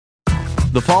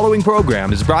The following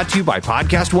program is brought to you by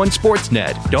Podcast One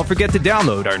Sportsnet. Don't forget to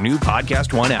download our new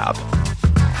Podcast One app.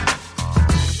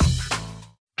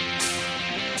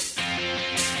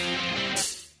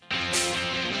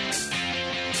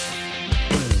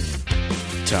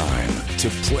 Time to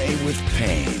play with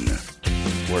pain,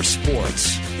 where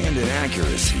sports and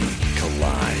inaccuracy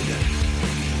collide.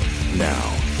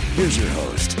 Now, here's your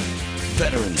host,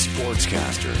 veteran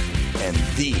sportscaster, and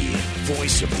the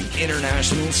voice of the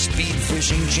International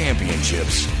Speedfishing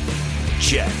Championships,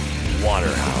 Chet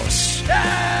Waterhouse.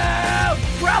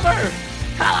 Oh, brother!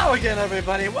 Hello again,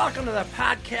 everybody. Welcome to the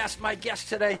podcast. My guest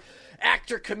today,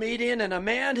 actor, comedian, and a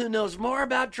man who knows more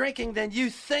about drinking than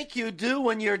you think you do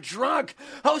when you're drunk.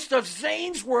 Host of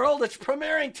Zane's World. It's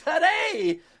premiering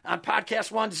today on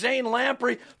Podcast One, Zane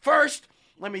Lamprey. First,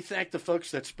 let me thank the folks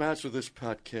that sponsor this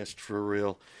podcast for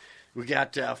real. We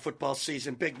got football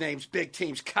season, big names, big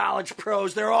teams, college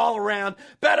pros. They're all around.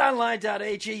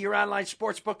 BetOnline.ag, your online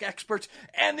sportsbook experts,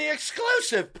 and the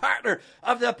exclusive partner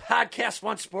of the Podcast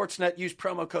One Sportsnet. Use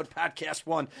promo code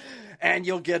Podcast1, and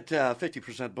you'll get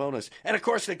 50% bonus. And, of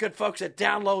course, the good folks at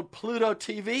Download Pluto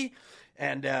TV.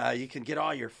 And you can get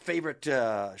all your favorite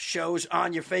shows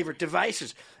on your favorite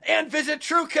devices. And visit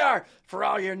TrueCar for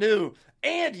all your new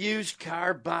and used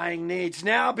car buying needs.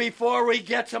 Now, before we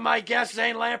get to my guest,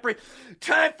 Zane Lamprey,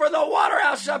 time for the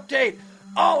Waterhouse Update.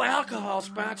 All alcohol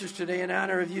sponsors today in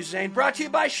honor of you, Zane. Brought to you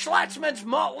by Schlotzman's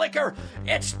Malt Liquor.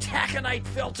 It's taconite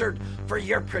filtered for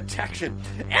your protection.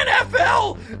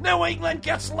 NFL! New England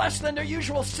gets less than their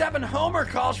usual 7 homer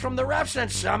calls from the refs and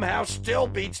somehow still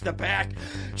beats the pack.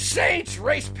 Saints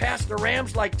race past the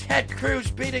Rams like Ted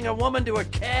Cruz beating a woman to a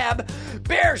cab.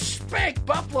 Bears spank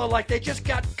Buffalo like they just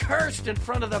got cursed in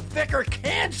front of the Vicar,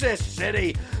 Kansas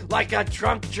City. Like a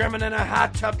drunk German in a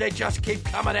hot tub, they just keep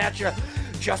coming at you.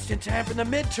 Just in time for the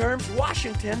midterms,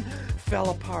 Washington fell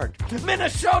apart.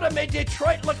 Minnesota made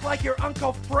Detroit look like your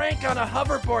Uncle Frank on a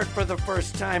hoverboard for the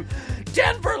first time.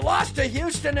 Denver lost to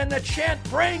Houston, and the chant,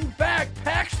 "Bring back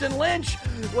Paxton Lynch,"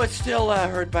 was still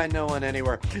heard by no one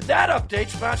anywhere. That update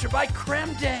sponsored by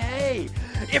Creme de Hay.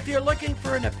 If you're looking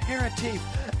for an aperitif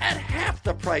at half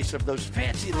the price of those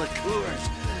fancy liqueurs,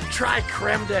 try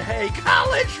Creme de Hay.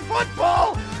 College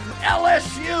football!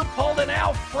 LSU pulled an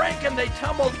Al Franken. They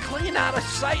tumbled clean out of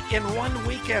sight in one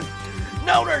weekend.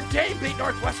 Notre Dame beat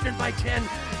Northwestern by 10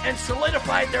 and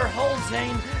solidified their hold,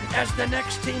 Zane, as the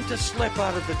next team to slip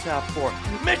out of the top 4.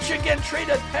 Michigan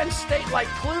treated Penn State like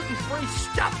gluten-free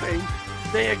stuffing.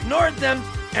 They ignored them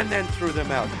and then threw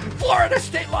them out. Florida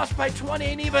State lost by 20,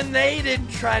 and even they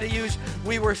didn't try to use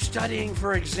 "we were studying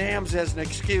for exams" as an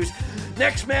excuse.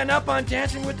 Next man up on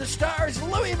Dancing with the Stars,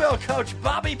 Louisville coach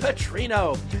Bobby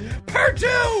Petrino.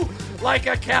 Purdue, like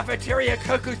a cafeteria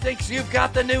cook who thinks you've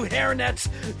got the new hairnets,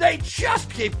 they just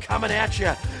keep coming at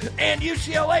you. And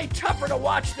UCLA, tougher to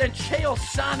watch than Chael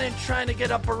Sonnen trying to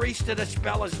get a barista to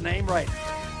spell his name right.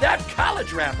 That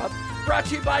college wrap-up brought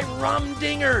to you by Rum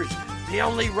Dingers, the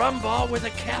only rum ball with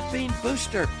a caffeine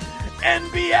booster.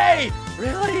 NBA,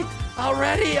 really?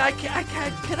 Already?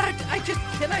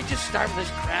 Can I just start with this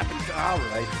crap? All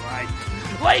right, fine.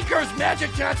 Lakers,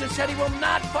 Magic Johnson said he will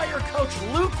not fire coach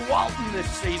Luke Walton this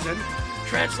season.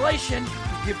 Translation,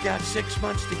 you've got 6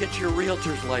 months to get your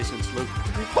realtor's license, Luke.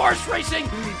 Horse racing,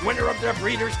 winner of the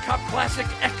Breeders' Cup Classic,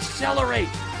 Accelerate.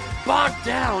 Bogged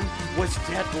Down was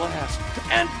dead last.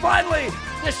 And finally,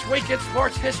 this week in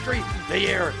sports history, the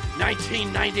year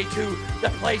 1992, the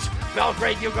place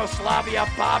Belgrade, Yugoslavia.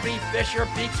 Bobby Fischer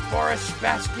beats Boris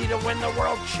Spassky to win the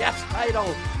world chess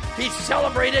title. He's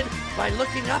celebrated by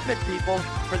looking up at people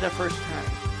for the first time.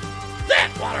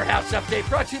 That Waterhouse Update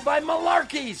brought to you by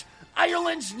Malarkey's,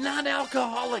 Ireland's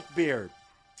non-alcoholic beer.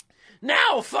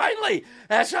 Now, finally,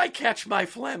 as I catch my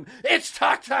phlegm, it's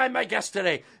talk time. My guest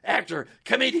today, actor,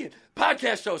 comedian,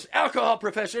 podcast host, alcohol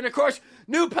professor, and, of course,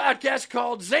 new podcast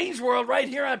called Zane's World right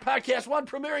here on Podcast One,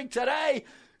 premiering today.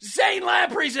 Zane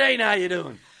Lamprey. Zane, how you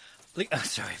doing?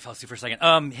 Sorry, I fell asleep for a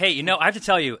second. Hey, I have to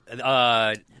tell you.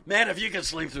 Man, if you can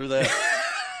sleep through that.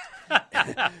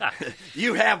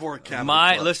 You have worked,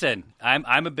 Captain. Listen,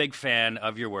 I'm a big fan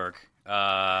of your work.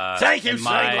 Thank you, Zane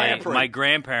Lamprey. My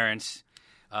grandparents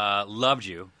loved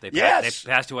you. They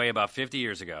passed away about 50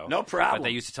 years ago. No problem. But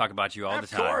they used to talk about you all the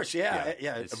time. Of course,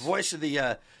 yeah. Voice of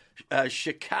the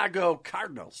Chicago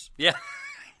Cardinals. Yeah.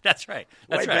 That's right.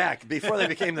 Way back, before they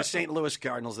became the St. Louis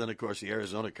Cardinals, then, of course, the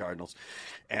Arizona Cardinals.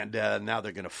 And now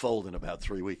they're going to fold in about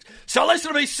 3 weeks. So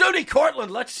listen to me, SUNY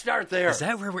Cortland. Let's start there. Is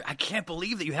that where I can't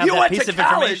believe that you have that piece of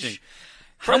information.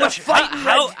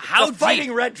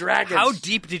 Fighting Red Dragons. How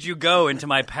deep did you go into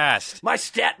my past? My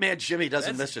stat man Jimmy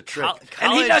doesn't miss a trick.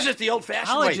 And he does it the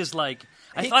old-fashioned way. College is like,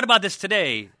 I thought about this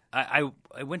today. I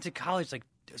went to college like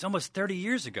it was almost 30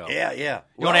 years ago. Yeah.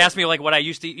 You want to ask me like what I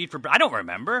used to eat for? I don't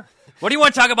remember. What do you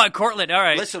want to talk about, Cortland? All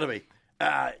right. Listen to me.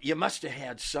 You must have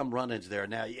had some run-ins there.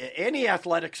 Now, any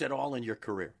athletics at all in your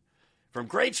career, from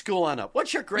grade school on up?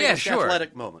 What's your greatest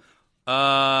athletic moment?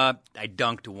 I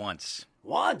dunked once.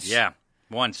 Once? Yeah,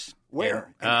 once.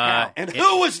 Where? And how? And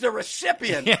who was the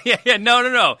recipient? Yeah.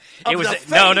 No. It was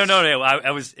no.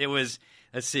 It was.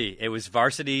 Let's see. It was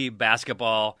varsity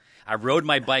basketball. I rode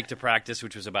my bike to practice,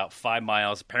 which was about 5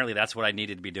 miles. Apparently, that's what I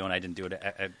needed to be doing. I didn't do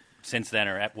it since then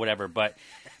or whatever. But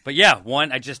yeah,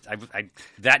 one. I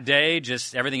that day,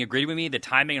 just everything agreed with me, the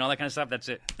timing and all that kind of stuff. That's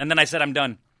it. And then I said, I'm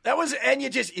done. That's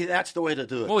the way to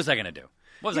do it. What was I going to do?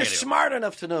 You're smart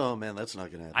enough to know, man, that's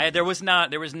not going to happen. There was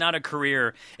not a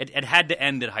career. It had to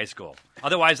end at high school.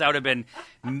 Otherwise, I would have been,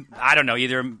 I don't know,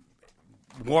 either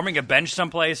warming a bench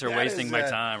someplace or wasting my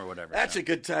time or whatever. That's a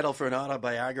good title for an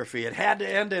autobiography. It had to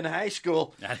end in high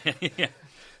school. Yeah.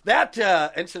 That,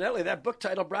 incidentally, that book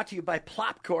title brought to you by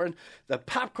Plopcorn, the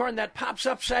popcorn that pops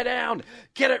upside down.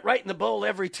 Get it right in the bowl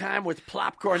every time with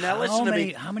Plopcorn. Now, listen to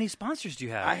me. How many sponsors do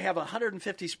you have? I have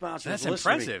 150 sponsors. That's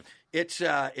listen impressive. It's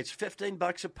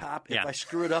 $15 a pop. If I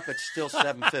screw it up, it's still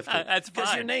 $7.50. That's fine.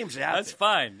 Because your name's out. That's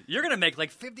fine. You're gonna make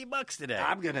like $50 today.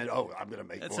 I'm gonna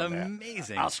make. That's more than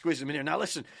amazing. That. I'll squeeze them in here. Now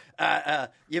listen,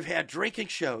 you've had drinking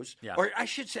shows, or I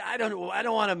should say, I don't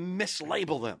want to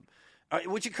mislabel them.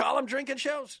 Would you call them drinking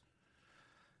shows?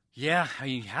 Yeah, I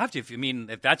mean, you have to.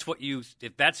 If that's what you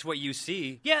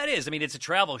see, yeah, it is. I mean, it's a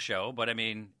travel show, but I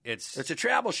mean, it's a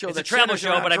travel show. It's a travel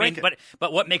show, but drinking.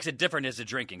 but what makes it different is the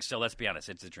drinking. So let's be honest,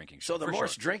 it's a drinking show. So the more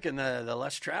drinking, the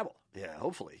less travel. Yeah,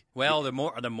 hopefully. Well, the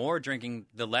more drinking,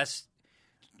 the less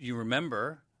you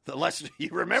remember. The less you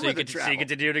remember the travel. So you get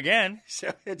to do it again.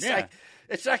 So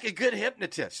it's like a good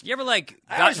hypnotist. You ever I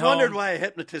always wondered why a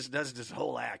hypnotist does this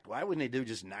whole act. Why wouldn't he do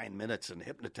just 9 minutes and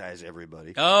hypnotize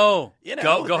everybody? Oh,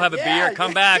 go have a beer,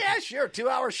 come back. Yeah, sure,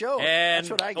 2-hour show. And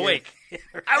that's what I get. Awake.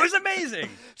 I was amazing.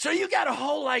 So you got a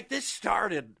whole this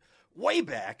started way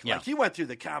back. Like you went through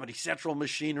the Comedy Central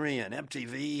machinery and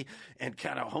MTV and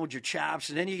kind of honed your chops,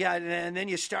 and then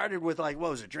you started with what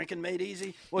was it? Drinking Made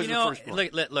Easy. What was the first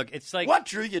one? Look, it's like what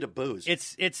drew you to booze?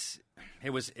 It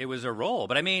was a role,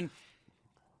 but I mean.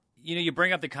 You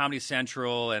bring up the Comedy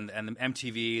Central and the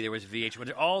MTV. There was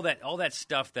VH1, all that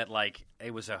stuff that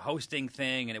it was a hosting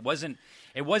thing, and it wasn't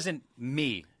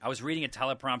me. I was reading a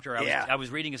teleprompter. I was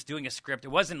doing a script. It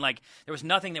wasn't there was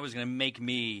nothing that was going to make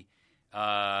me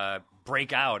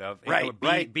break out of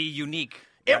be unique.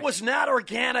 It was not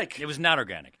organic. It was not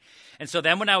organic. And so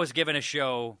then when I was given a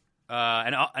show,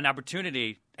 an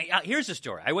opportunity, here's the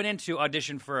story. I went in to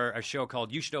audition for a show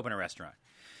called You Should Open a Restaurant.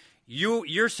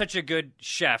 You're such a good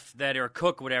chef or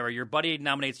cook, whatever. Your buddy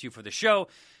nominates you for the show.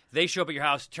 They show up at your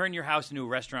house, turn your house into a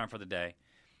restaurant for the day,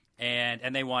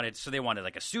 and they wanted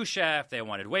like a sous chef, they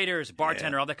wanted waiters,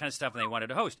 bartender, all that kind of stuff, and they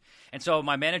wanted a host. And so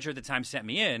my manager at the time sent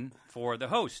me in for the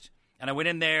host, and I went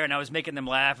in there and I was making them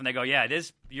laugh, and they go, "Yeah, it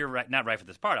is. You're right, not right for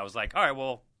this part." I was like, "All right,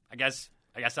 well, I guess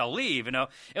I'll leave."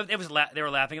 It was they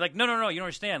were laughing like, "No, you don't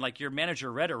understand. Your manager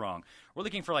read it wrong. We're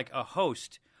looking for a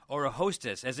host." Or a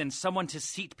hostess, as in someone to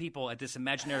seat people at this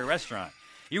imaginary restaurant.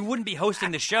 You wouldn't be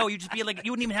hosting the show. You'd just be you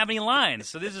wouldn't even have any lines.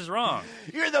 So this is wrong.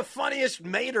 You're the funniest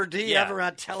maitre d' ever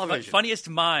on television. Funniest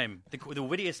mime, the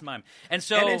wittiest mime. And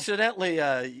incidentally,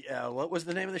 what was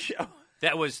the name of the show?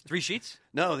 That was 3 Sheets?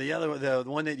 No, the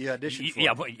one that you auditioned for.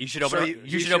 Yeah, but you should open.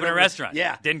 You should open a restaurant.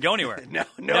 Yeah, didn't go anywhere. No,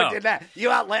 it did not.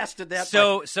 You outlasted that.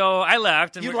 So I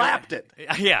laughed. And you lapped it.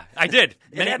 Yeah, I did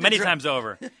many times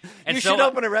over. And you should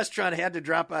open a restaurant. Had to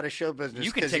drop out of show business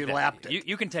because you lapped it.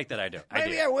 You can take that. I do.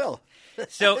 Maybe I will.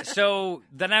 So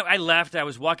then I left. I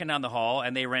was walking down the hall,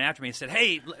 and they ran after me and said,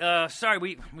 "Hey, sorry,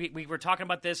 we were talking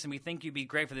about this, and we think you'd be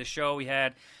great for this show. We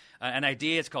had." An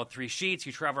idea. It's called 3 Sheets.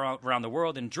 You travel around the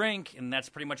world and drink, and that's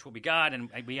pretty much what we got. And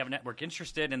we have a network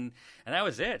interested, and that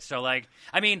was it. So,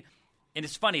 and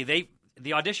it's funny.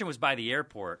 The audition was by the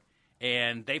airport,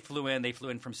 and they flew in. They flew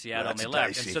in from Seattle, and they left.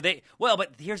 Dicey. And so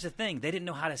but here's the thing. They didn't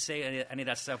know how to say any of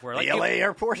that stuff. Where the L.A.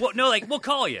 airport? Well, no, we'll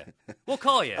call you. We'll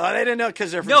call you. Oh, they didn't know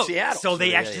because they're from Seattle. So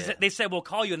they they said we'll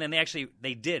call you, and then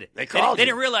they did. They called They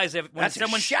didn't realize that when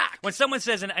when someone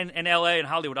says in L.A. and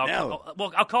Hollywood,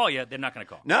 I'll call you. They're not going to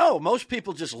call. No, most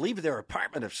people just leave their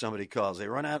apartment if somebody calls. They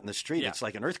run out in the street. Yeah. It's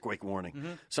like an earthquake warning.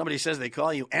 Mm-hmm. Somebody says they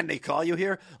call you, and they call you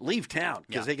here. Leave town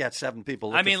because they got 7 people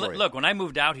looking for you. Look, when I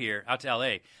moved out to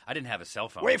L.A., I didn't have a cell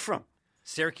phone. Where are you from?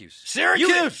 Syracuse.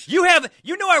 Syracuse! You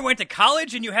know I went to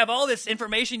college, and you have all this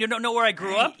information. You don't know where I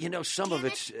grew up. You know, some of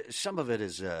it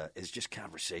is just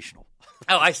conversational.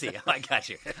 Oh, I see. I got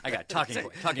you. I got talking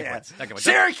points.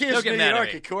 Syracuse, don't get New mad at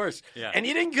York, me. of course. Yeah. And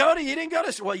you didn't go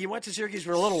to. Well, you went to Syracuse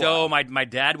for a little while. So my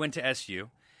dad went to SU.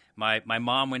 My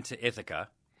mom went to Ithaca.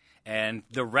 And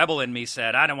the rebel in me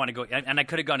said, I don't want to go. And I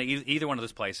could have gone to either one of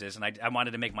those places, and I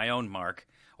wanted to make my own mark.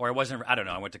 Or it wasn't, I don't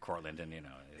know, I went to Cortland, and, you know.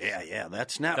 Yeah,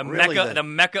 that's not the really the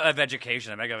mecca of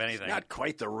education, the mecca of anything. not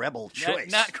quite the rebel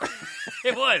choice.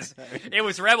 It was. It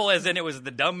was rebel as in it was the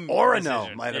dumb Orono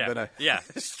decision. might have been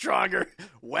a stronger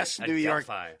West A New York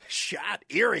Delphi. shot.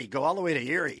 Erie, go all the way to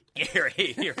Erie.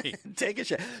 Erie. Take a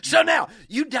shot. So now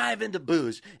you dive into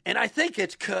booze, and I think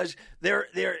it's because they're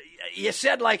you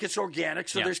said like it's organic,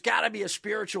 so Yeah. there's got to be a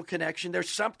spiritual connection. There's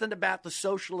something about the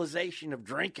socialization of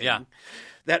drinking Yeah.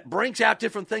 that brings out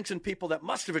different things in people that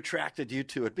must have attracted you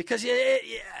to it. Because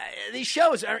these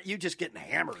shows aren't you just getting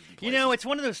hammered. in You know, places. it's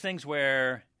one of those things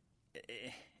where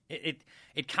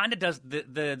it kind of does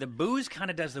the booze kind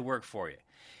of does the work for you.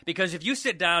 Because if you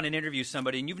sit down and interview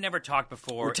somebody and you've never talked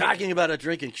before, We're talking about a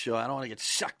drinking show. I don't want to get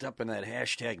sucked up in that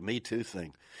hashtag Me Too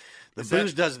thing. The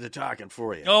booze does the talking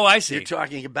for you. Oh, I see. You're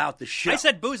talking about the show. I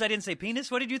said booze. I didn't say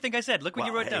penis. What did you think I said? Look what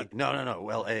you wrote down. No.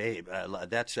 Well,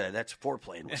 that's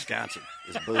foreplay in Wisconsin.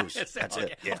 Is booze. That's Okay.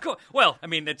 it. Yeah. Of course. Well, I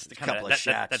mean, it's kind couple of of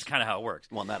shots. that's kind of how it works.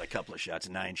 Well, not a couple of shots,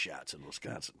 9 shots in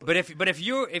Wisconsin. But if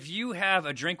you have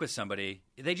a drink with somebody,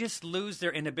 they just lose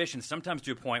their inhibitions sometimes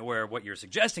to a point where what you're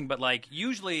suggesting. But like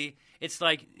usually, it's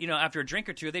like after a drink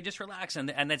or two, they just relax and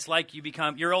it's like you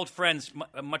become your old friends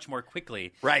much more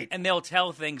quickly. Right. And they'll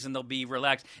tell things and they'll be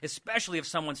relaxed, especially if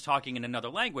someone's talking in another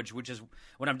language, which is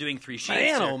when I'm doing 3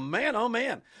 sheets. Oh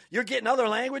man! You're getting other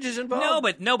languages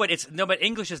involved. No, but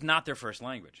English is not their first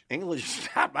language. English is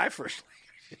not my first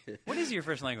language. What is your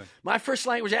first language? My first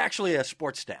language actually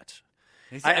sports stats.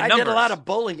 It's I did a numbers. lot of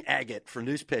bowling agate for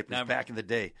newspapers Numbers. back in the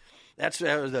day. That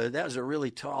was a really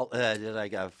tall,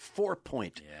 like a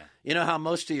 4-point. Yeah. You know how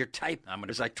most of your type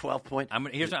is like 12-point?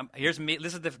 Here's me.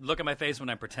 This is the look at my face when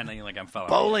I'm pretending like I'm following.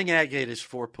 Bowling agate is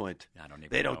 4-point. I don't even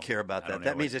They don't know. care about I that. don't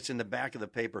That know means what- it's in the back of the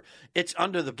paper. It's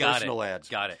under the Got personal it. ads.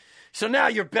 Got it. So now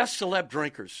your best celeb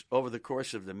drinkers over the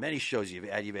course of the many shows you've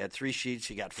had 3 sheets,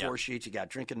 you got 4 sheets, you got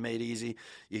Drinking Made Easy,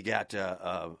 you got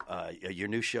your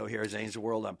new show here, Zane's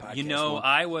World on Podcast One.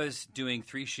 I was doing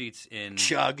 3 sheets in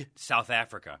Chug. South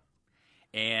Africa,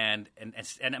 and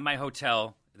at my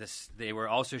hotel, they were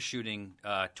also shooting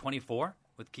 24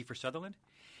 with Kiefer Sutherland,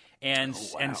 and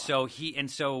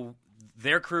so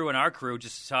their crew and our crew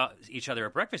just saw each other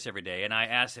at breakfast every day. And I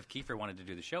asked if Kiefer wanted to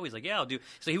do the show. He's like, "Yeah, I'll do."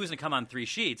 So he was going to come on 3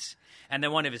 sheets, and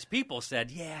then one of his people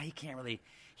said, "Yeah, he can't really."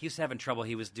 He was having trouble.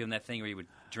 He was doing that thing where he would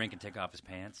drink and take off his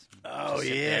pants. Oh, Just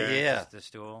sit yeah, there, yeah. just the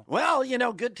stool. Well,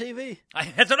 good TV.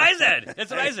 That's what I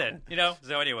said.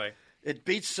 So anyway. It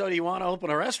beats So Do You Want to Open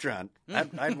a Restaurant?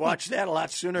 I'd watch that a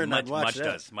lot sooner than I'd watch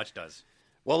that. Much does.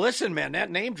 Well, listen, man, that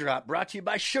name drop brought to you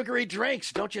by Sugary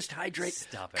Drinks. Don't just hydrate.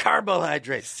 Stop it.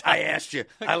 Carbohydrates. I asked you.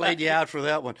 I laid you out for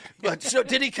that one. But so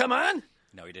did he come on?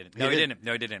 No, he didn't. He didn't?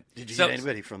 No, he didn't. Did you So- get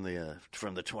anybody from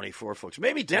the 24 folks?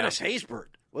 Maybe Dennis Haysbert.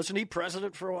 Wasn't he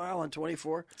president for a while on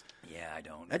 24? Yeah, I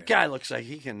don't. That guy looks like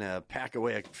he can pack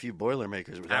away a few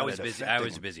Boilermakers without I was it busy. affecting I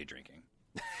was him. busy drinking.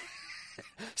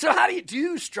 So how do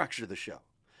you structure the show?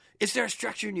 Is there a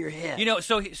structure in your head?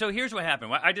 So here's what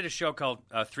happened. I did a show called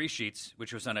 3 Sheets,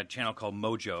 which was on a channel called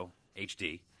Mojo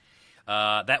HD.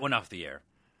 That went off the air.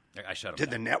 I shut them Did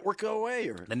the down. network go away?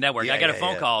 Or The network. Yeah, I got a yeah,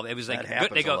 phone yeah. call. It was like That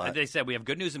happens a lot. They said we have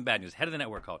good news and bad news. Head of the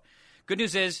network called. Good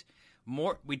news is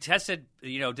we tested.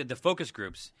 Did the focus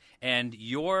groups, and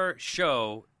your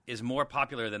show is more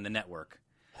popular than the network.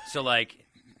 So like.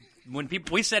 When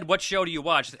we said, what show do you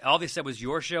watch? All they said was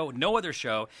your show, no other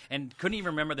show, and couldn't even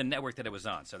remember the network that it was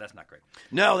on. So that's not great.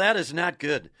 No, that is not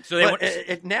good. So they but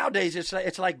went- nowadays,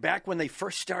 it's like back when they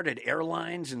first started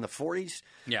airlines in the 40s.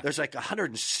 Yeah. There's like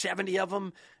 170 of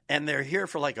them, and they're here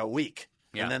for like a week,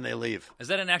 Yeah. and then they leave. Is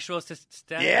that an actual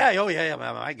stat? Yeah, yeah,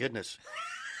 my goodness.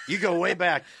 You go way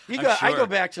back. I sure. go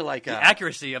back to like The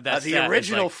accuracy of that the stat is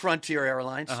original like- Frontier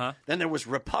Airlines. Uh-huh. Then there was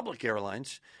Republic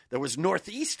Airlines. There was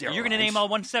Northeast Airlines. You're going to name all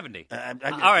 170. I-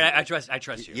 all right, I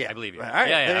trust you. Yeah, I believe you. All right,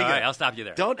 yeah, there you all go. right, I'll stop you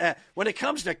there. Don't when it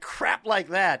comes to crap like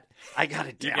that, I got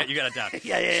it down. You got it down.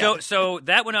 Yeah. So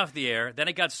that went off the air. Then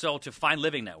it got sold to Fine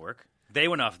Living Network. They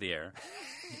went off the air.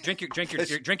 Drink your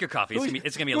coffee.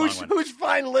 It's gonna be a long one. Who's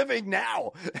Fine Living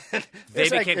now? They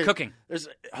became cooking. They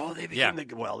became Yeah.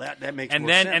 That makes And more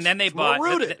then sense. and then they It's more bought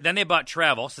rooted. then they bought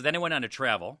travel. So then it went on to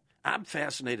travel. I'm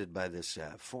fascinated by this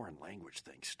foreign language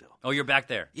thing still. Oh, you're back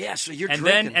there. Yeah, so you're and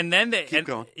drinking. then Keep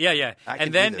going. Yeah. I and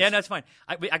can then do this. that's fine.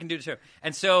 I can do this too.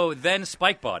 And so then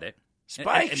Spike bought it.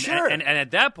 Spike, sure. And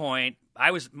at that point,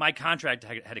 my contract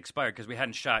had expired because we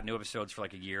hadn't shot new episodes for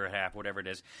like a year and a half, whatever it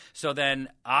is. So then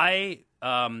I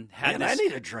had Man, I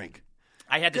need a drink.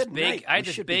 I had this Good big, night. I had You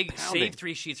this should be big pounding. Save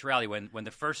Three Sheets rally when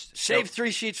the first Save show-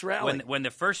 3 Sheets rally. when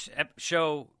the first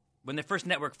when the first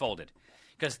network folded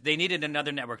because they needed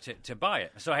another network to buy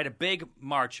it. So I had a big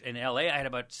march in L.A. I had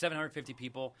about 750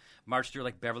 people march through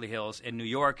like Beverly Hills. In New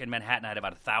York and Manhattan, I had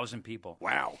about 1,000 people.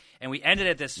 Wow. And we ended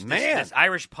at this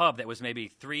Irish pub that was maybe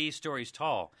 3 stories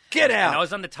tall. Get out. And I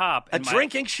was on the top. A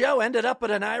drinking show ended up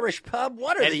at an Irish pub?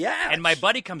 What are the odds? And my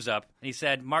buddy comes up and he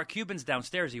said, Mark Cuban's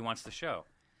downstairs. He wants the show.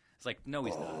 It's like, no,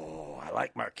 he's not. Oh, I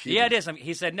like Mark Cuban. Yeah, it is.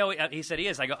 He said, no, he said he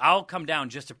is. I go, I'll come down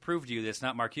just to prove to you that it's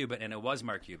not Mark Cuban. And it was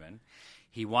Mark Cuban.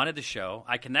 He wanted the show.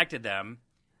 I connected them.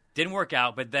 Didn't work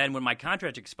out. But then when my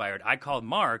contract expired, I called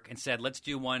Mark and said, let's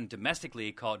do one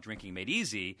domestically called Drinking Made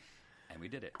Easy. And we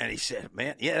did it. And he said,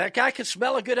 man, yeah, that guy could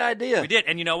smell a good idea. We did.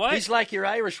 And you know what? He's like your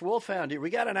Irish wolfhound. We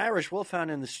got an Irish wolfhound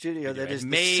in the studio that is the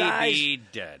Maybe size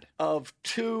dead. of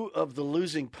 2 of the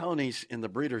losing ponies in the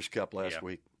Breeders' Cup last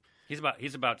week.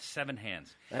 He's about 7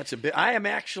 hands. That's a bit. I am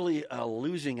actually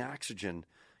losing oxygen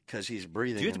because he's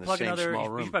breathing Do you have in to the plug same another? small You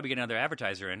room. should probably get another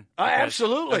advertiser in.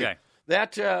 Absolutely. Okay.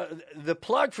 That the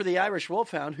plug for the Irish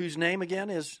wolfhound, whose name again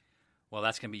is. Well,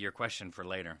 that's going to be your question for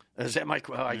later. Is that my?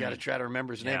 Oh, I got to try to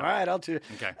remember his name. Yeah. All right, I'll do it.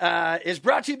 Okay. Is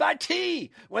brought to you by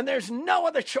tea. When there's no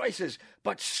other choices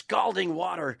but scalding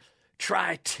water,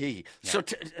 try tea. Yeah. So,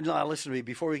 now listen to me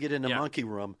before we get into Monkey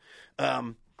Room.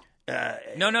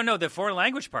 No, the foreign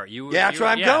language part. That's where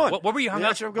I'm going. What were you hung Yeah, up?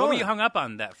 that's where I'm What were going. you hung up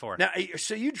on that for? Now,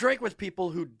 so you drink with people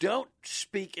who don't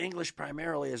speak English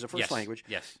primarily as a first Yes, language.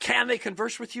 yes. Can they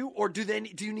converse with you, or do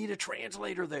you need a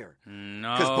translator there?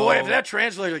 No. Because boy, if that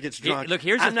translator gets drunk, look,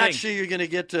 here's the I'm not thing. sure you're going to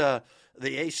get the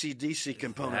AC/DC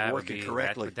component That would working be-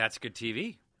 correctly. That's good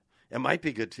TV. It might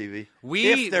be good TV if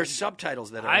We- there's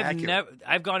subtitles that are accurate.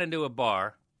 I've gone into a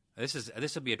bar. This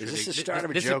will be a. Is this the trivia- start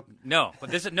of a this joke? No, but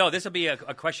this will be a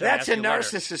question. That's I a ask you later.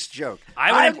 narcissist joke.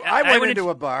 I went went into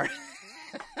a bar.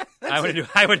 I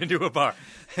went into a bar.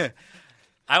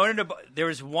 There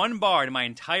was one bar in my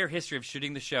entire history of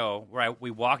shooting the show where we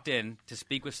walked in to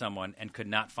speak with someone and could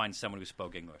not find someone who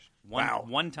spoke English.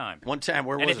 One time. One time,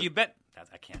 where was And if it? you bet,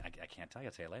 I can't tell you.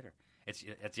 I'll tell you later. That's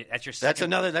your second. That's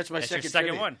another. That's my that's your second. second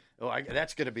trivia. one. Oh,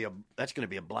 that's going to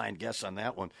be a blind guess on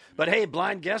that one. But hey,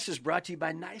 blind guess is brought to you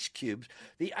by Nice Cubes,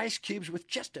 the ice cubes with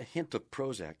just a hint of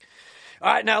Prozac.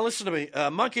 All right, now listen to me.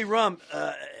 Monkey Rum.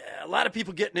 A lot of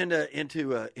people getting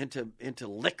into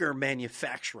liquor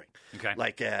manufacturing. Okay.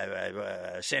 Like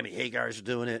Sammy Hagar's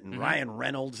doing it, and Ryan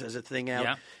Reynolds has a thing out.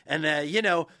 Yeah. And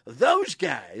those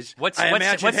guys. What's have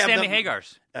Sammy them-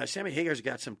 Hagar's? Sammy Hagar's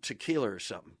got some tequila or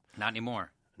something. Not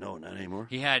anymore. No, not anymore.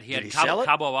 He had Did he sell it?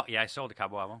 Cabo. Yeah, I sold a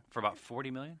Cabo Wabo for about 40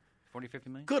 million, 50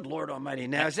 million. Good Lord Almighty!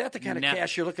 Now, is that the kind of No.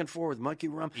 cash you're looking for with Monkey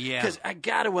Rum? Yeah. Because I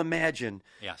got to imagine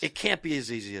Yes. it can't be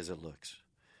as easy as it looks.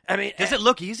 I mean, Does it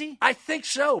look easy? I think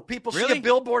so. People see Really? a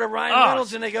billboard of Ryan Oh,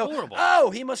 Reynolds and they go, horrible.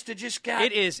 "Oh, he must have just got."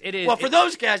 It is. Well, for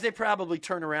those guys, they probably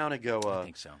turn around and go. I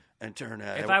think so. And turn.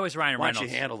 If I was Ryan why Reynolds,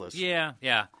 don't you handle this?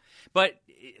 Yeah. But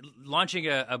launching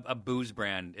a booze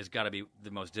brand has got to be the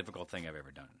most difficult thing I've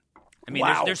ever done. I mean,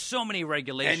 Wow. there's so many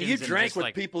regulations. And you drank just with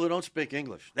like, people who don't speak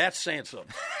English. That's saying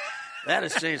something. That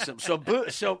is saying something. So,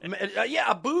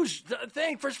 a booze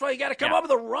thing. First of all, you got to come Yeah. up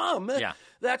with a rum. Yeah.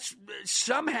 That's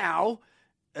somehow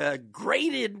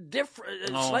graded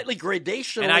different, Oh. slightly And I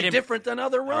gradationally didn't- different than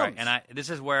other rums. All right, and this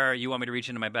is where you want me to reach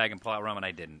into my bag and pull out rum, and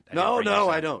I didn't. No, bring this up.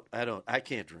 I don't. I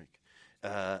can't drink.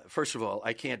 First of all,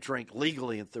 I can't drink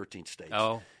legally in 13 states.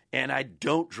 Oh. And I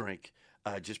don't drink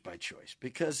just by choice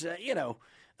because,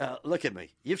 look at me.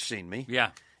 You've seen me.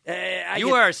 Yeah.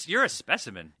 You're You're a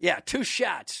specimen. Yeah, 2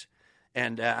 shots.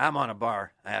 And I'm on a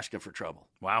bar asking for trouble.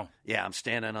 Wow. Yeah, I'm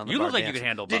standing on the You bar look like you dancing. could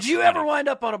handle Did buff. you I ever know. wind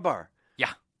up on a bar?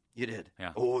 Yeah. You did?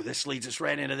 Yeah. Oh, this leads us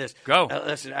right into this. Go.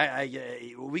 Listen,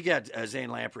 we got Zane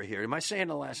Lamprey here. Am I saying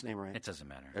the last name right? It doesn't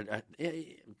matter.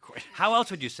 Quite. How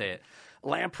else would you say it?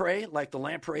 Lamprey, like the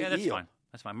lamprey Yeah, that's eel. fine.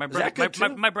 That's fine. My Is that good,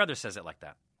 too? my brother says it like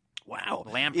that. Wow.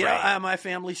 Lamprey. My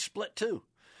family split too.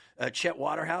 Chet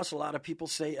Waterhouse, a lot of people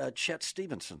say Chet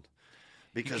Stevenson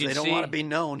because You they can don't want to see- be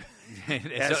known.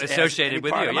 associated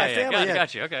with part you. of my family,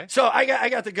 Got you. Okay. So I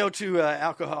got the go-to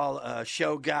alcohol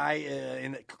show guy,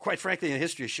 in quite frankly, in the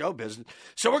history of show business.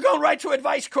 So we're going right to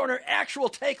Advice Corner. Actual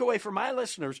takeaway for my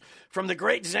listeners from the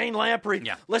great Zane Lamprey.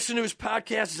 Yeah. Listen to his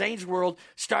podcast, Zane's World,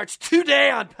 starts today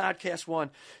on Podcast One.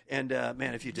 And,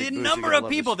 man, if you did The booze, number you're gonna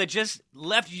of people love this. that just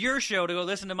left your show to go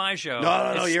listen to my show.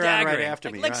 No, is you're on right staggering.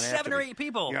 after me. Like You're on 7 after or me. 8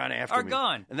 people You're on after are me.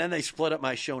 gone. And then they split up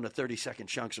my show into 30-second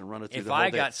chunks and run it through If the whole I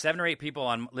day. got 7 or 8 people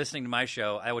on listening to my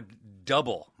show, I would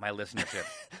double my listenership.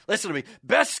 Listen to me.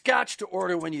 Best scotch to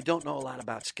order when you don't know a lot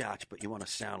about scotch, but you want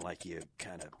to sound like you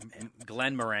kind of...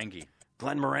 Glenn Morangi.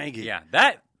 Glenn Morangi. Yeah,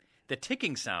 the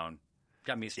ticking sound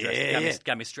got me stressed. Yeah.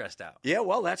 Got me stressed out. Yeah,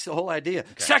 well, that's the whole idea.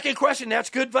 Second question. That's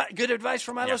good advice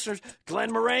for my Yeah. listeners. Glenn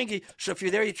Morangi. So if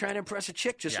you're there, you're trying to impress a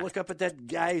chick, just Yeah. look up at that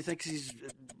guy who thinks he's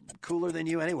cooler than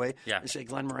you anyway Yeah. and say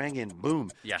Glenn Morangi, and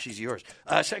boom, Yeah. she's yours.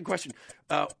 Second question.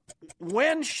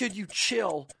 When should you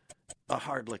chill a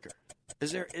hard liquor?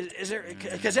 Is there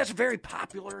because that's very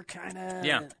popular kind of.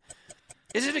 Yeah.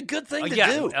 Is it a good thing to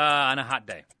Yeah, do? on a hot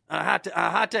day. A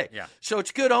hot day. Yeah. So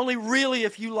it's good only really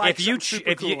if you like If you something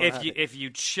super cool on a hot day. if you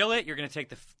chill it, you're going to take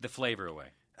the flavor away.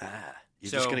 You're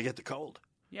so- just going to get the cold.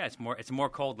 Yeah, it's more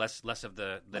cold, less of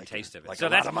the taste of it. Like so a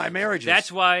that's lot of my marriages.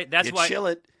 That's why you chill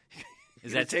it.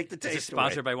 Is You that take the is it taste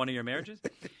sponsored away. by one of your marriages?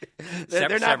 They're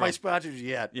not Several. my sponsors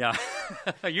yet. Yeah,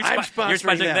 you're I'm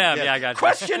sponsoring them. Yeah, I got you.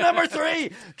 Question number 3.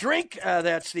 Drink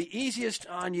that's the easiest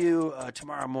on you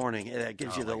tomorrow morning. That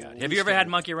gives you the Have you ever had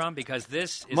monkey rum? Because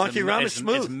this is Monkey rum is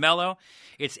smooth. It's mellow.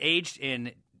 It's aged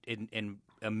in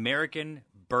American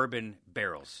bourbon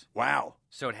barrels. Wow.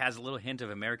 So it has a little hint of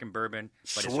American bourbon,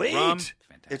 but Sweet. it's rum.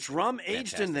 Fantastic. It's rum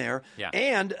aged in Fantastic. there. Yeah.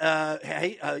 And,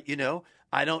 hey,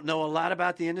 I don't know a lot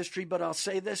about the industry, but I'll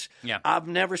say this. Yeah. I've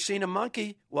never seen a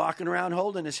monkey walking around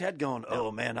holding his head going,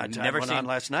 oh, man, I tied one on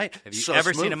last night. Have you So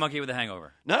ever smooth. seen a monkey with a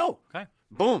hangover? No. Okay.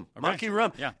 Boom. Monkey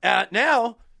rum. Yeah.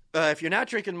 Now, if you're not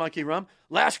drinking monkey rum,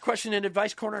 last question in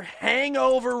Advice Corner,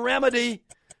 hangover remedy.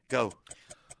 Go.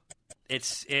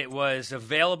 It was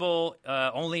available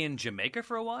only in Jamaica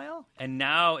for a while, and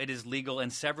now it is legal in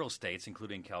several states,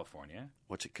 including California.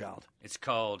 What's it called? It's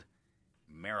called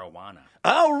marijuana.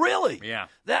 Oh, really? Yeah.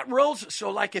 That rolls.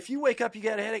 So, like, if you wake up, you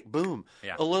got a headache, boom.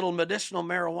 Yeah. A little medicinal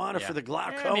marijuana Yeah. for the Yeah,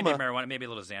 glaucoma. maybe marijuana, maybe a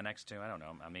little Xanax too. I don't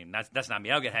know. I mean, that's not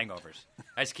me. I'll get hangovers.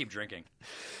 I just keep drinking.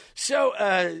 So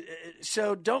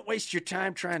don't waste your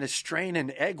time trying to strain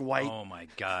an egg white Oh my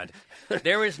God,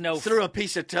 there is no through a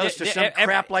piece of toast or some Every-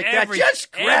 crap like every- that.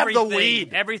 Just grab the everything-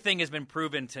 weed. Everything has been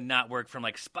proven to not work, from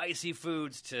like spicy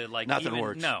foods to like Nothing even,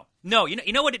 works. No. You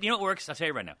know what works? I'll tell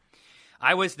you right now.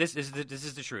 This is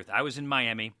the truth. I was in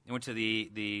Miami. I went to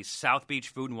the South Beach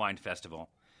Food and Wine Festival,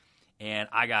 and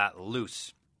I got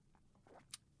loose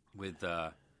with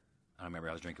I don't remember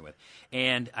who I was drinking with,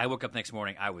 and I woke up the next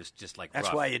morning. I was just like That's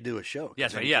rough. why you do a show.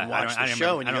 Yes, Then right. you Yeah, can watch the I don't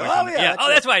show remember- and you I go, don't oh remember. yeah. Oh,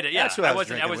 that's why I did. Yeah, That's what I was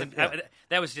wasn't. drinking with.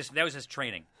 That was just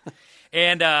training.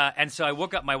 And so I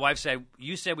woke up. My wife said,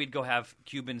 "You said we'd go have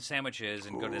Cuban sandwiches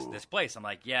and go to this place." I'm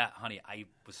like, "Yeah, honey, I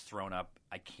was thrown up.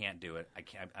 I can't do it. I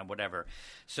can't. Whatever."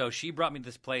 So she brought me to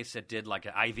this place that did like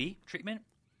an IV treatment.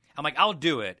 I'm like, "I'll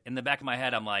do it." In the back of my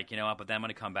head, I'm like, you know what? But then I'm going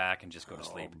to come back and just go to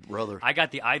sleep. brother. I got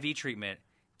the IV treatment.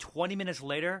 20 minutes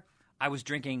later, I was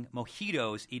drinking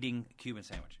mojitos, eating a Cuban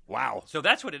sandwich. Wow. So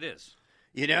that's what it is.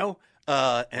 You know,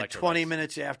 and Electrolytes. 20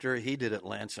 minutes after he did it,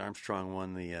 Lance Armstrong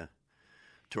won the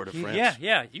Tour de France.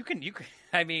 Yeah. You can.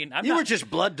 I mean, I'm You not, were just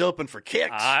blood doping for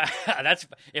kicks. that's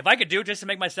if I could do it just to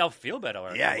make myself feel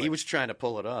better. Yeah, he was trying to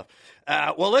pull it off.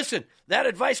 Well, listen, that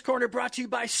Advice Corner brought to you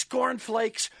by Scorn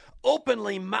Flakes,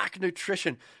 openly mock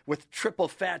nutrition with triple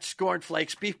fat Scorn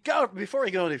Flakes. Before we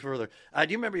go any further, do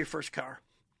you remember your first car?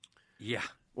 Yeah,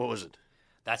 What was it?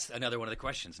 that's another one of the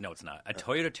questions. No, it's not. A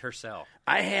Toyota Tercel.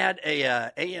 I had a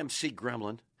AMC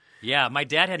Gremlin. Yeah, my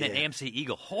dad had an AMC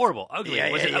Eagle. Horrible, ugly. Yeah,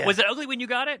 was, yeah, it, yeah. was it ugly when you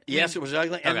got it? Yes, it was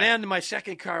ugly. And Okay. then my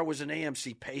second car was an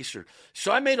AMC Pacer.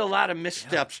 So I made a lot of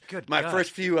missteps. good my God.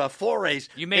 first few forays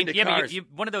You made into but cars. you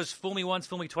one of those fool me once,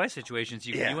 fool me twice situations.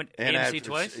 You went and AMC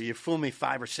twice You fool me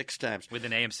 5 or 6 times. with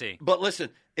an AMC. But listen,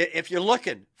 if you're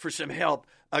looking for some help,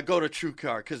 go to True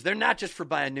Car, because they're not just for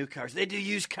buying new cars. They do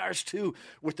used cars, too,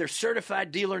 with their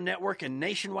certified dealer network and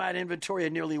nationwide inventory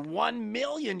of nearly 1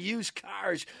 million used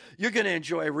cars. You're going to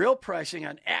enjoy real pricing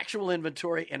on actual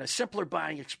inventory and a simpler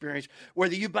buying experience,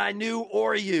 whether you buy new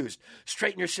or used.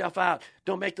 Straighten yourself out.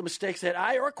 Don't make the mistakes that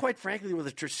I, or quite frankly, with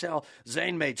the Tercel,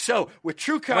 Zane made. So, with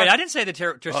True Car... Wait, I didn't say the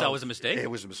Tercel was a mistake.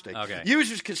 It was a mistake. Okay.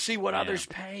 Users can see what others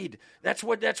paid. That's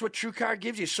what True Car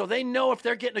gives you. So they know if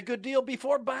they're getting a good deal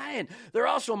before buying. They're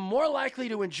also more likely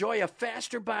to enjoy a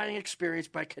faster buying experience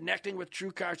by connecting with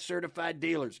TrueCar certified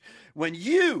dealers. When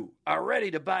you are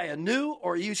ready to buy a new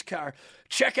or used car,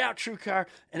 check out TrueCar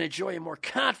and enjoy a more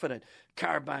confident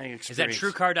car buying experience. Is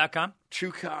that TrueCar.com?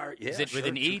 TrueCar, yeah. Is it with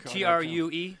an E? TrueCar.com.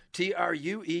 T-R-U-E?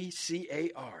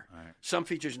 T-R-U-E-C-A-R. Right. Some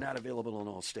features not available in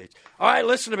all states. All right,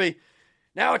 listen to me.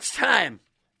 Now it's time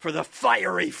for the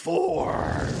Fiery Four.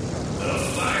 The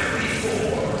Fiery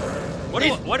Four.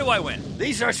 What do I win?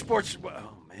 These are sports.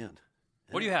 Oh man.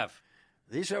 What do you have?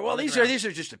 These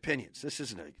are just opinions. This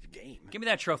isn't a game. Give me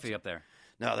that trophy up there.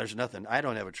 No, there's nothing. I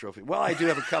don't have a trophy. Well, I do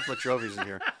have a couple of trophies in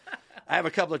here. I have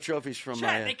a couple of trophies from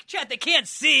Chat, they can't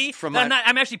see. From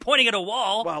I'm actually pointing at a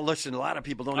wall. Well, listen, a lot of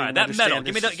people don't even that understand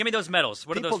medal. Give me those medals.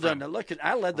 What people are those from? Don't look.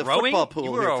 I led the Rowing? football pool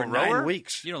You were here a for rower? 9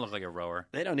 weeks. You don't look like a rower.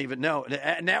 They don't even know,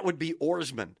 and that would be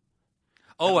oarsman.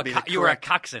 Oh, you were a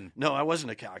coxswain. No, I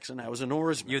wasn't a coxswain. I was an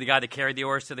oarsman. You're the guy that carried the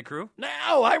oars to the crew? No,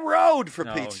 I rowed, for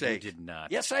No, Pete's sake. you did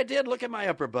not. Yes, I did. Look at my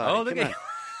upper body. Oh, look at you.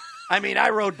 I mean, I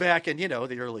rode back in, the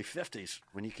early 50s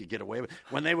when you could get away with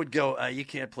when they would go, you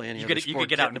can't play any other sport. You could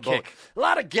get out and kick. A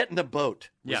lot of get in the boat.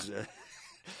 Was, Yeah.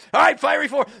 All right, Fiery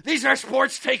Four. These are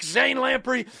sports takes. Zane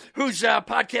Lamprey, whose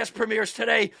podcast premieres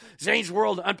today, Zane's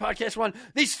World on Podcast One.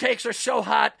 These takes are so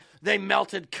hot, they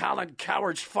melted Colin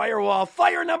Cowherd's firewall.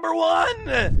 Fire number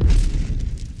one.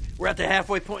 We're at the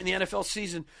halfway point in the NFL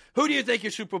season. Who do you think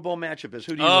your Super Bowl matchup is?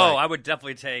 Who do you like? I would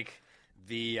definitely take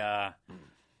the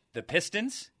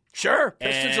Pistons. Sure.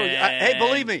 Pistons. Hey,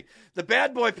 believe me, the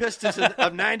bad boy Pistons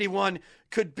of 91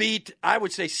 could beat, I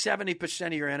would say, 70%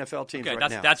 of your NFL teams now.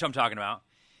 That's what I'm talking about.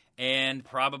 And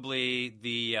probably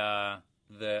the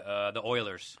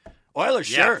Oilers.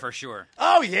 Oilers, yeah, sure. for sure.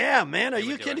 Oh, yeah, man. Are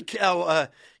you kidding?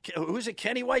 Who's it,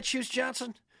 Kenny White Shoes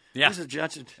Johnson? Yeah. Who's it,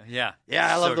 Johnson? Yeah.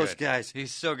 Yeah, I love those good. guys.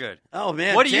 He's so good. Oh,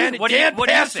 man. What do you Dan think?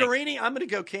 Pastorini, I'm going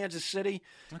to go Kansas City.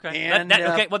 Okay. And,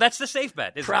 okay, well, that's the safe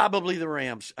bet, isn't probably the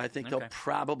Rams. I think they'll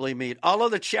probably meet. Although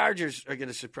the Chargers are going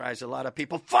to surprise a lot of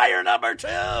people. Fire number two.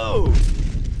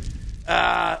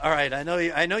 All right, I know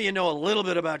you know a little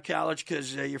bit about college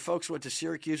because your folks went to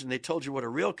Syracuse and they told you what a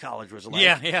real college was like.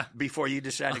 Yeah. Before you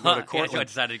decided to go to Cortland. I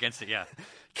decided against it. Yeah.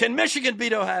 Can Michigan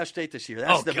beat Ohio State this year?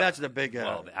 That's the big.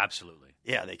 Well, absolutely.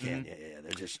 Yeah, they can. Mm-hmm. Yeah.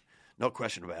 They're just no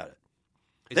question about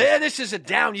it. This is a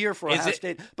down year for Ohio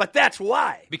State, but that's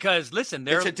why. Because listen,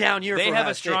 it's a down year. They for have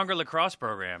Ohio a stronger lacrosse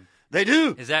program. They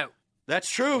do. That's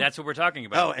true? That's what we're talking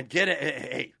about. Oh, and get it.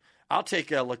 Hey, I'll take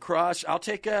lacrosse. I'll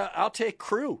take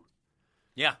crew.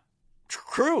 Yeah.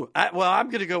 Crew. I'm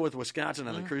going to go with Wisconsin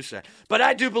on the crew side, but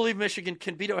I do believe Michigan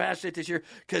can beat Ohio State this year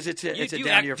because it's a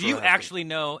down year. For Do you Ohio actually State.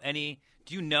 know any?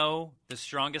 Do you know the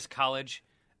strongest college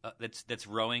that's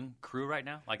rowing crew right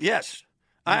now? Like yes,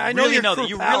 I know really your know crew that.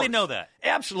 You powers. really know that.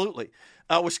 Absolutely.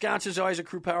 Wisconsin's always a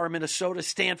crew power. Minnesota,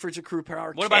 Stanford's a crew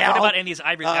power. What about any of these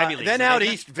Ivy Leagues? Then out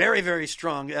east, very, very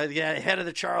strong. Head of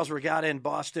the Charles Regatta in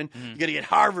Boston. Mm-hmm. You're going to get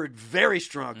Harvard, very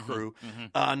strong crew.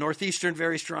 Mm-hmm. Northeastern,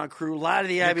 very strong crew. A lot of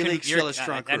the Ivy Leagues still a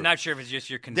strong crew. I'm not sure if it's just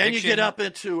your conviction. Then you get up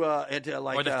into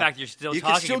like or the fact you're still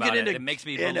talking about it. It makes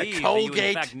me believe Colgate. that you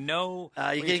in fact know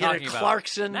what you you're get talking into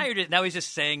Clarkson. Now he's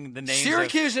just saying the names.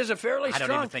 Syracuse is a fairly strong.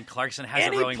 I don't even think Clarkson has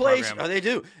a rowing program. Oh, they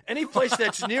do. Any place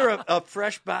that's near a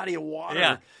fresh body of water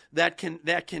that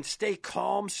can stay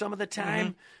calm some of the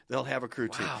time, they'll have a crew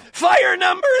team. Fire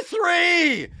number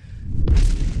three.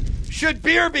 Should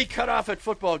beer be cut off at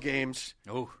football games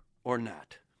or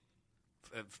not?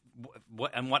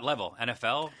 On what level?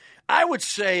 NFL? I would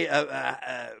say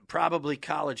probably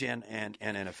college and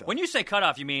NFL. When you say cut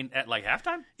off, you mean at like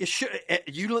halftime? It should,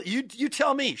 you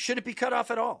tell me. Should it be cut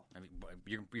off at all? I mean,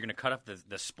 you're going to cut off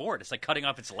the sport. It's like cutting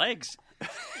off its legs.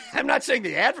 I'm not saying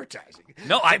the advertising.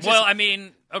 No, I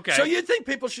mean, okay. So you think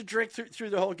people should drink through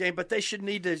the whole game, but they should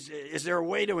need to. Is there a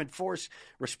way to enforce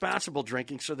responsible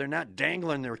drinking so they're not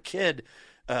dangling their kid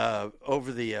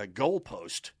over the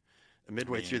goalpost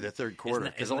midway through the third quarter?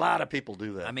 Because a lot of people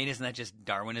do that. I mean, isn't that just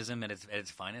Darwinism at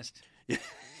its finest?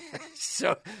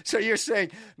 So you're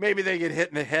saying maybe they get hit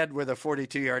in the head with a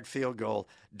 42-yard field goal,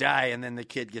 die, and then the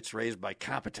kid gets raised by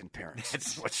competent parents.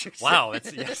 That's what you're saying. Wow,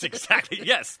 yes, exactly.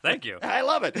 Yes, thank you. I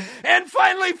love it. And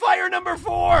finally, fire number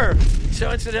four.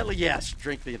 So incidentally, yes,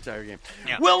 drink the entire game.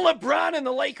 Yeah. Will LeBron and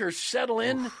the Lakers settle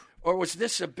in, or was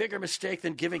this a bigger mistake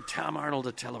than giving Tom Arnold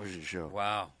a television show?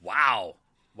 Wow,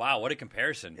 what a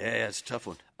comparison. Yeah, it's a tough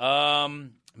one.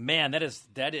 Man, that is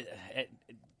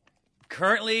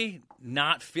currently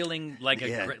not feeling like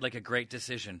a great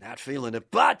decision. Not feeling it,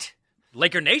 but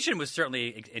Laker Nation was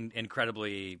certainly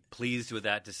incredibly pleased with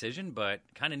that decision, but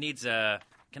kind of needs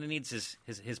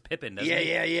his Pippen, doesn't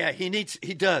he? Yeah.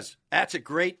 He does.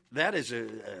 That is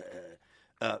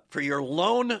for your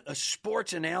lone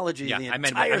sports analogy, Yeah, the I made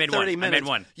entire one. I made 30 one. I minutes, made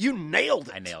one. you nailed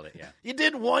it. I nailed it, yeah. You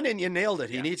did one and you nailed it.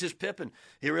 He needs his Pippin.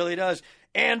 He really does.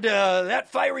 And that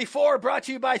Fiery Four brought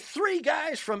to you by 3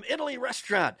 guys from Italy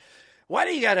Restaurant. Why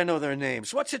do you got to know their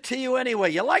names? What's it to you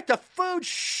anyway? You like the food?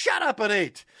 Shut up and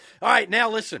eat. All right, now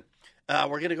listen.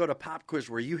 We're going to go to Pop Quiz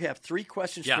where you have 3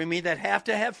 questions for me that have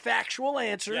to have factual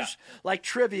answers, like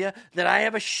trivia, that I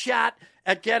have a shot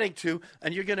at getting to.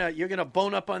 And you're gonna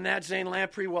bone up on that, Zane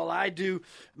Lamprey, while I do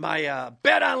my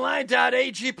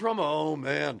BetOnline.ag promo. Oh,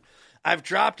 man. I've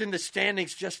dropped in the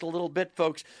standings just a little bit,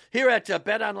 folks. Here at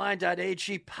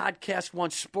BetOnline.ag, Podcast One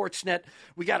Sportsnet,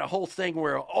 we got a whole thing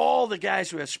where all the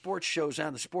guys who have sports shows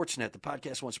on the Sportsnet, the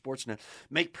Podcast One Sportsnet,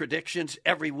 make predictions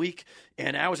every week.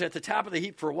 And I was at the top of the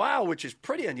heap for a while, which is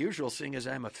pretty unusual, seeing as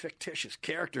I'm a fictitious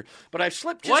character. But I've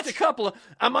slipped just a couple of.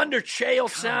 I'm under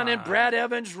Chael Sonnen, Brad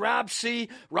Evans, Rob C.,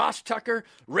 Ross Tucker,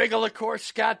 Riggle, of course,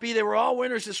 Scott B. They were all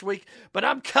winners this week. But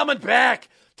I'm coming back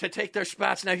to take their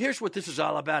spots. Now, here's what this is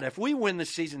all about. If we win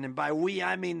this season, and by we,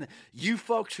 I mean you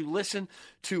folks who listen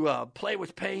to Play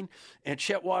with Pain and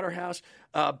Chet Waterhouse,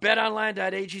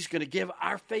 BetOnline.ag is going to give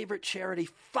our favorite charity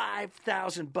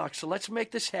 $5,000. So let's make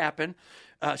this happen.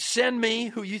 Send me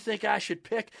who you think I should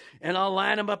pick, and I'll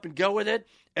line them up and go with it.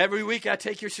 Every week I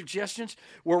take your suggestions.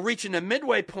 We're reaching the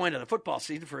midway point of the football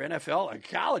season for NFL, and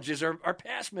colleges are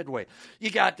past midway.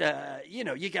 You got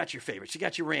you got your favorites. You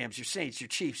got your Rams, your Saints, your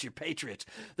Chiefs, your Patriots.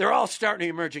 They're all starting to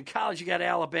emerge. In college, you got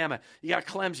Alabama. You got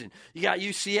Clemson. You got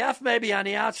UCF maybe on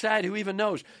the outside. Who even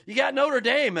knows? You got Notre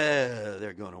Dame.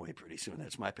 They're going away pretty soon.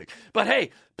 That's my pick. But hey,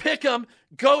 pick them.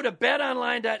 Go to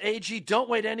betonline.ag. Don't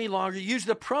wait any longer. Use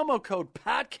the promo code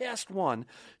PODCAST1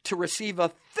 to receive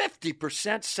a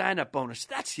 50% sign-up bonus.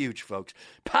 That's huge, folks.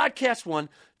 Podcast1,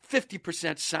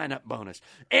 50% sign-up bonus.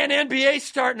 And NBA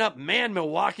starting up. Man,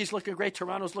 Milwaukee's looking great.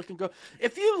 Toronto's looking good.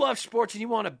 If you love sports and you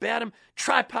want to bet them,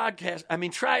 try betonline.ag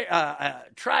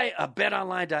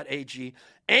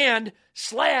and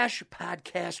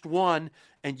 /podcast1,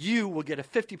 and you will get a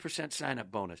 50% sign-up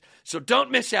bonus. So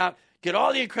don't miss out. Get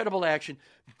all the incredible action.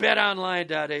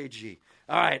 betonline.ag.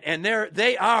 All right, and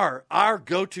they are our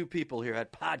go-to people here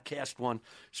at Podcast One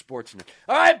Sportsnet.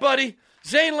 All right, buddy,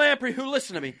 Zane Lamprey, who,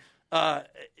 listen to me,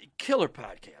 killer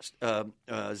podcast,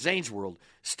 Zane's World,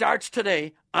 starts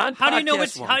today on How Podcast do you know One.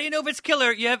 How do you know if it's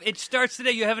killer? It starts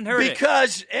today. You haven't heard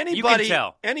because it.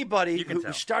 Because anybody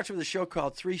who starts with a show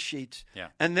called 3 Sheets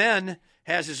and then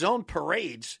has his own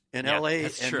parades in L.A.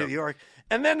 and New York,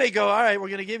 and then they go, all right, we're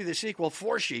going to give you the sequel,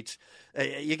 4 Sheets.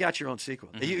 You got your own sequel.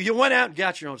 You went out and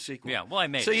got your own sequel. Yeah, well, I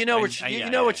made so it. you know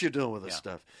what you're doing with this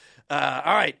stuff. All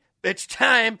right, it's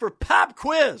time for Pop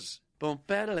Quiz. Boom,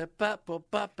 pop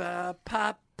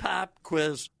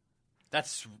quiz. That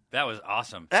was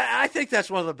awesome. I think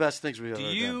that's one of the best things we've ever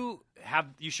done.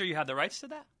 You sure you have the rights to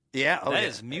that? Yeah. Oh, that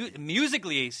is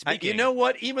musically speaking. You know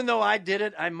what? Even though I did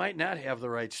it, I might not have the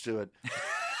rights to it.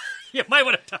 You might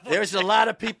want to. There's a lot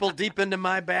of people deep into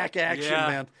my back action,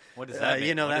 man. What does that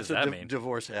mean? That's what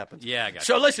divorce happens. Yeah, I got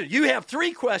So listen, you have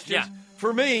 3 questions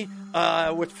for me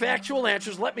with factual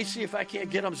answers. Let me see if I can't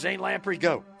get them. Zane Lamprey,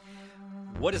 go.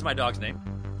 What is my dog's name?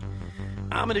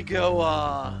 I'm going to go...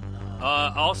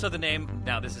 also the name...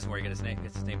 Now, this is where he gets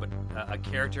his name, but a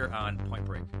character on Point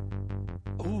Break.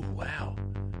 Ooh, wow.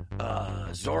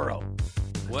 Zorro.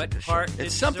 What part?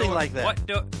 It's something Zorro, like that.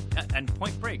 And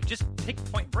Point Break. Just pick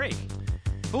Point Break.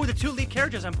 Who are the 2 lead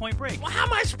characters on Point Break? Well, how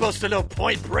am I supposed to know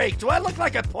Point Break? Do I look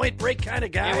like a Point Break kind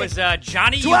of guy? It was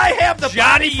Johnny. Do I have the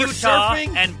Johnny body for Utah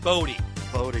surfing? And Bodie.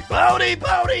 Bodie.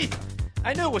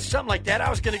 I knew it was something like that.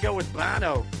 I was going to go with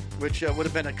Bono, which would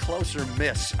have been a closer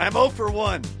miss. I'm 0 for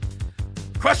 1.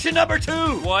 Question number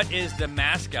 2. What is the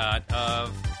mascot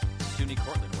of SUNY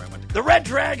Cortland, where I went to? The Red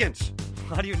Dragons.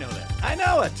 How do you know that? I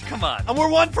know it. Come on. And we're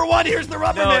 1 for 1. Here's the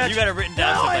rubber match. You got it written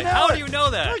down. No, I know How it. do you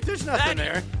know that? Look, there's nothing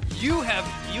there. You have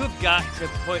got to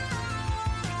put.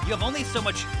 You have only so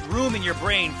much room in your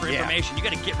brain for information. You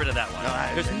got to get rid of that one.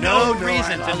 There's no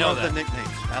reason to know that. I love the nicknames.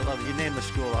 I love it. You name the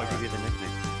school, I'll give you the nickname.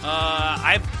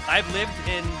 I've lived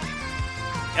in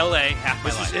L.A. half my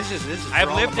life. This is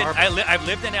I've lived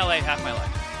in L.A. half my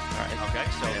life. All right. Okay,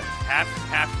 so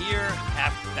half here,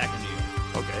 half back in New York.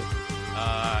 Okay.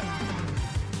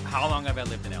 How long have I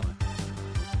lived in L.A.?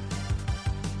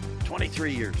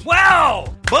 23 years. Wow!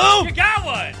 Boom! You got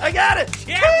one! I got it!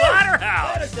 Chet Woo!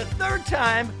 Waterhouse! That is the 3rd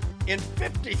time in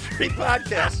 53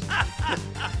 podcasts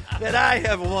that I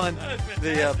have won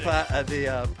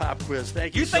the pop quiz.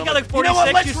 Thank you. You think so I look much.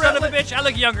 46, you son of a bitch? I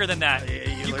look younger than that.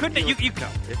 You couldn't. You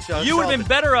would have been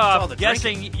better off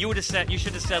guessing. You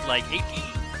should have said like 18.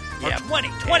 Or Yeah. 20.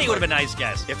 20 would have been nice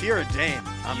guess. If you're a dame,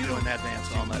 I'm You doing that dance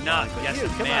all night not long. But guess you, a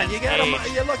come on, man's you got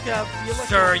age. you look up. You look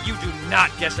Sir, up. you do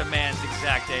not guess a man's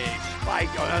exact age.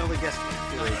 I only guessed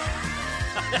 3.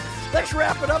 Let's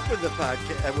wrap it up with the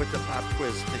podcast with the pop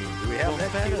quiz theme. Do we have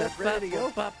that queued up, ready to go?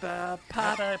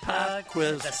 Pop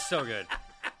quiz. That's so good.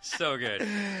 So good.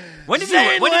 When did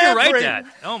Zane you write Lamprey. that?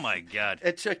 Oh, my God.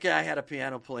 It took. I had a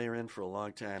piano player in for a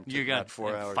long time. You Took got about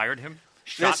 4 hours. fired him?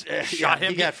 Shot yeah,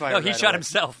 him? he got fired No, he right shot away.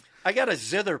 himself. I got a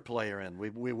zither player in. We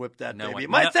whipped that No baby.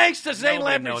 one- My thanks to Zane nobody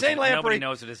Lamprey. knows Zane it. Nobody Lamprey,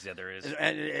 knows what a zither is.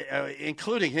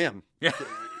 including him. Yeah.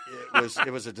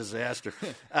 It was a disaster.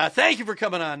 Thank you for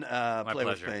coming on Play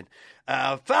pleasure. with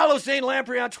Pain. Follow Zane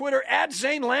Lamprey on Twitter at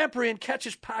Zane Lamprey and catch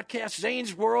his podcast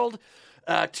Zane's World.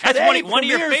 Today That's one of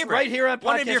your premieres favorite. right here on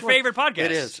One of Podcast your One. favorite podcasts.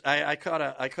 It is. I caught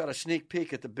a sneak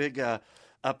peek at the big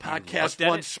Podcast looked at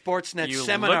One it? Sportsnet You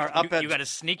semanar looked- up at you got a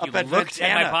sneak. up You at looked at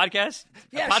Ventana. my podcast.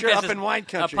 Yeah, A podcast sure, up is- in wine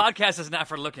country. A podcast is not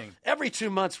for looking. Every 2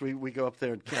 months we go up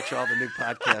there and catch all the new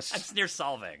podcasts. That's near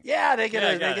solving. Yeah, they get Yeah,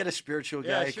 I they got get it. a spiritual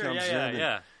Yeah, guy who sure, comes yeah, in.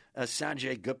 yeah. And,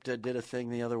 Sanjay Gupta did a thing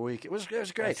the other week. It was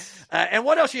great. And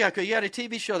what else you got? You had a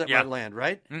TV show that Yeah. might land,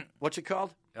 right? What's it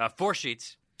called? 4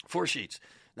 Sheets. 4 Sheets.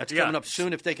 That's Yeah. coming up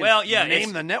soon if they can it's-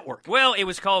 name the network. Well, it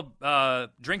was called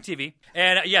Drink TV,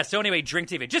 and so anyway, Drink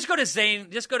TV. Just go to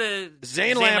Zane. Just go to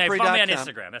ZaneLamprey.com. Follow me on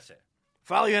Instagram. That's it.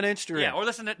 Follow you on Instagram. Yeah, or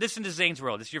listen to Zane's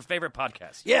World. It's your favorite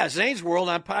podcast. Yeah, Zane's World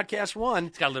on Podcast One.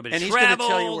 It's got a little bit and of he's gonna travel,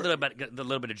 tell a you where-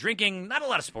 little bit of drinking, not a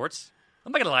lot of sports.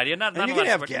 I'm not gonna lie to you. Not you're a lot gonna of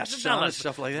have sports. guests Not a on lot and of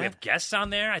stuff like We that? have guests on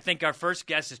there. I think our first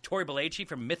guest is Tori Belleci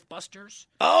from MythBusters.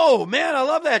 Oh man, I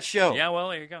love that show. Yeah, well,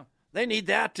 there you go. They need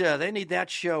that. They need that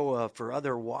show for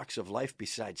other walks of life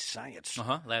besides science,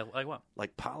 Like what?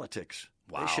 like politics.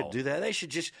 Wow. They should do that. They should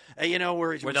just,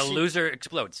 Where the loser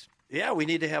explodes. Yeah, we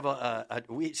need to have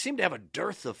we seem to have a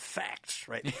dearth of facts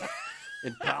right now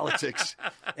in politics.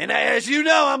 And as you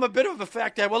know, I'm a bit of a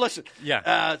fact guy. Well, listen.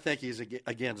 Yeah. Thank you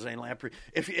again, Zane Lamprey.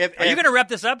 If Are you going to wrap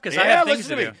this up? Because I have things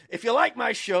listen to to do. me. If you like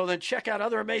my show, then check out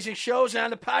other amazing shows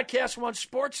on the Podcast One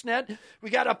Sportsnet.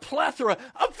 We got a plethora,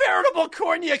 a veritable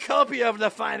cornucopia of the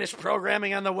finest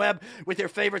programming on the web with your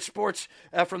favorite sports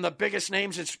from the biggest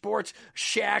names in sports.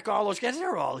 Shaq, all those guys,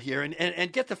 they're all here.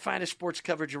 And get the finest sports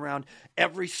coverage around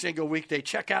every single weekday.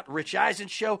 Check out Rich Eisen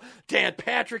Show, Dan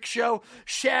Patrick Show,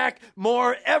 Shaq, more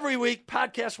every week.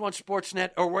 Podcast One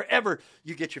Sportsnet or wherever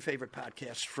you get your favorite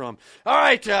podcasts from. All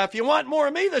right, if you want more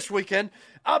of me this weekend,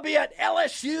 I'll be at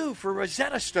LSU for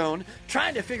Rosetta Stone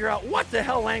trying to figure out what the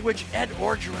hell language Ed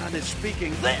Orgeron is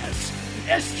speaking. This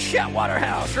is Chet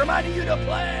Waterhouse reminding you to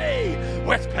play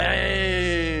with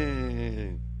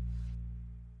pain.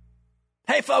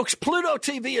 Hey folks, Pluto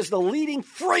TV is the leading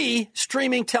free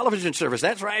streaming television service.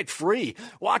 That's right, free.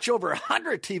 Watch over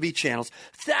 100 TV channels,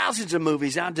 thousands of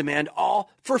movies on demand, all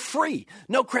for free.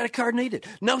 No credit card needed,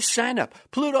 no sign up.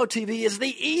 Pluto TV is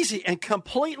the easy and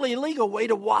completely legal way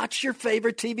to watch your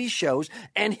favorite TV shows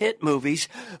and hit movies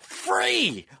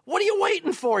free. What are you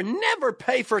waiting for? Never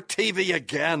pay for TV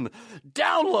again.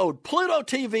 Download Pluto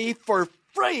TV for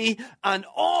free on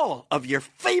all of your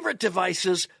favorite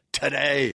devices today.